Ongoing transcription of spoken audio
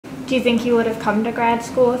Do you think you would have come to grad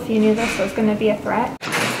school if you knew this was going to be a threat?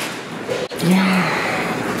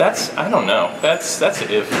 I don't know.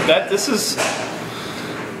 This is...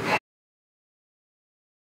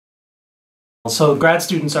 So grad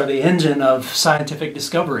students are the engine of scientific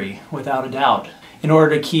discovery, without a doubt. In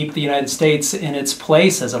order to keep the United States in its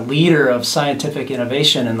place as a leader of scientific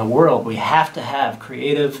innovation in the world, we have to have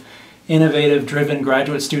creative, innovative, driven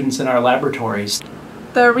graduate students in our laboratories.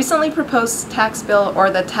 The recently proposed tax bill,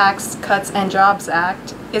 or the Tax Cuts and Jobs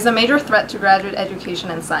Act, is a major threat to graduate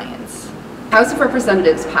education and science. House of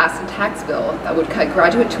Representatives passed a tax bill that would cut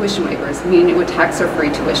graduate tuition waivers, meaning it would tax our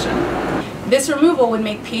free tuition. This removal would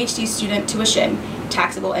make PhD student tuition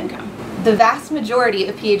taxable income. The vast majority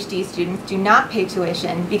of PhD students do not pay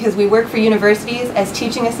tuition because we work for universities as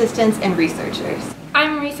teaching assistants and researchers.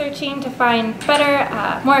 I'm researching to find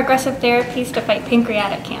better, more aggressive therapies to fight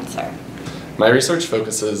pancreatic cancer. My research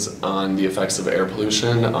focuses on the effects of air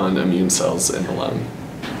pollution on immune cells in the lung.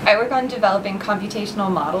 I work on developing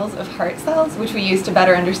computational models of heart cells, which we use to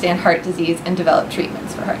better understand heart disease and develop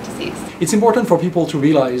treatments for heart disease. It's important for people to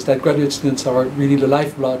realize that graduate students are really the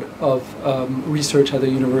lifeblood of research at a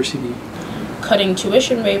university. Cutting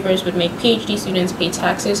tuition waivers would make PhD students pay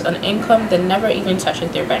taxes on income that never even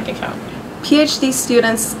touches their bank account. PhD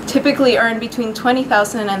students typically earn between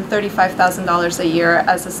 $20,000 and $35,000 a year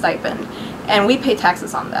as a stipend, and we pay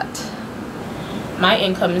taxes on that. My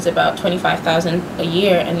income is about $25,000 a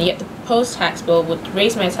year, and yet the proposed tax bill would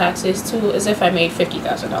raise my taxes to as if I made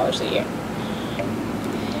 $50,000 a year.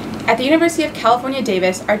 At the University of California,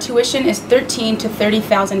 Davis, our tuition is $13,000 to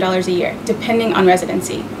 $30,000 a year, depending on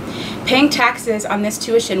residency. Paying taxes on this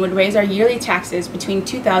tuition would raise our yearly taxes between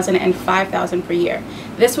 $2,000 and $5,000 per year.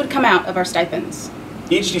 This would come out of our stipends.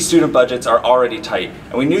 PhD student budgets are already tight,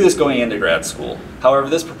 and we knew this going into grad school. However,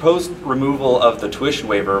 this proposed removal of the tuition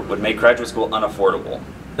waiver would make graduate school unaffordable.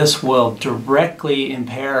 This will directly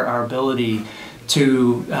impair our ability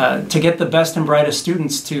to get the best and brightest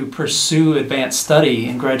students to pursue advanced study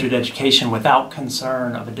in graduate education without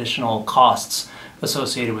concern of additional costs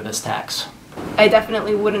associated with this tax. I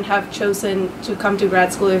definitely wouldn't have chosen to come to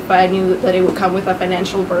grad school if I knew that it would come with a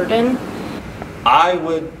financial burden. I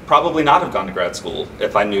would probably not have gone to grad school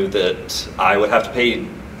if I knew that I would have to pay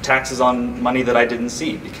taxes on money that I didn't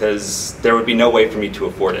see, because there would be no way for me to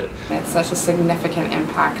afford it. It's such a significant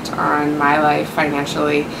impact on my life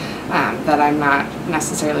financially that I'm not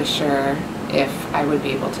necessarily sure if I would be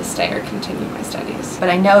able to stay or continue my studies. But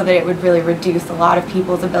I know that it would really reduce a lot of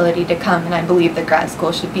people's ability to come, and I believe that grad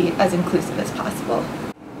school should be as inclusive as possible.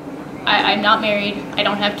 I'm not married, I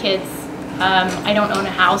don't have kids, I don't own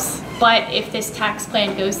a house, but if this tax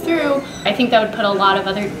plan goes through, I think that would put a lot of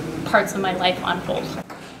other parts of my life on hold.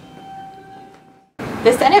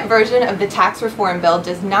 The Senate version of the tax reform bill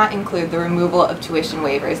does not include the removal of tuition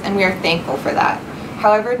waivers, and we are thankful for that.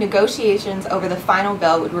 However, negotiations over the final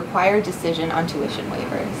bill would require a decision on tuition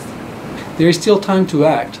waivers. There is still time to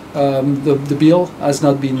act. The bill has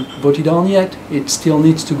not been voted on yet. It still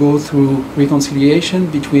needs to go through reconciliation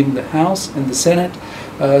between the House and the Senate.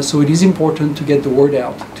 So it is important to get the word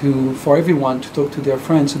out for everyone to talk to their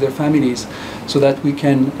friends, to their families, so that we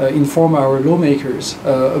can inform our lawmakers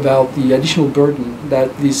about the additional burden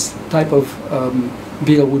that this type of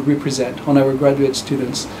bill would represent on our graduate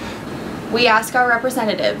students. We ask our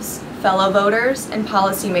representatives, fellow voters, and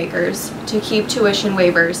policymakers to keep tuition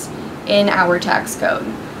waivers in our tax code.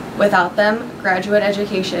 Without them, graduate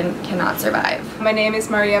education cannot survive. My name is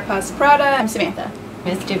Maria Paz Prada. I'm Samantha.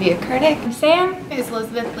 Ms. Divya Koenig. I'm Sam. Ms.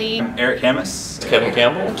 Elizabeth Lee. I'm Eric Hammis. Kevin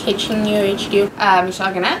Campbell. Kitchen UHD.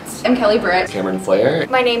 Michelle Gannett. I'm Kellee Britt. Cameron Flair.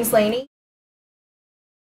 My name's Lainey.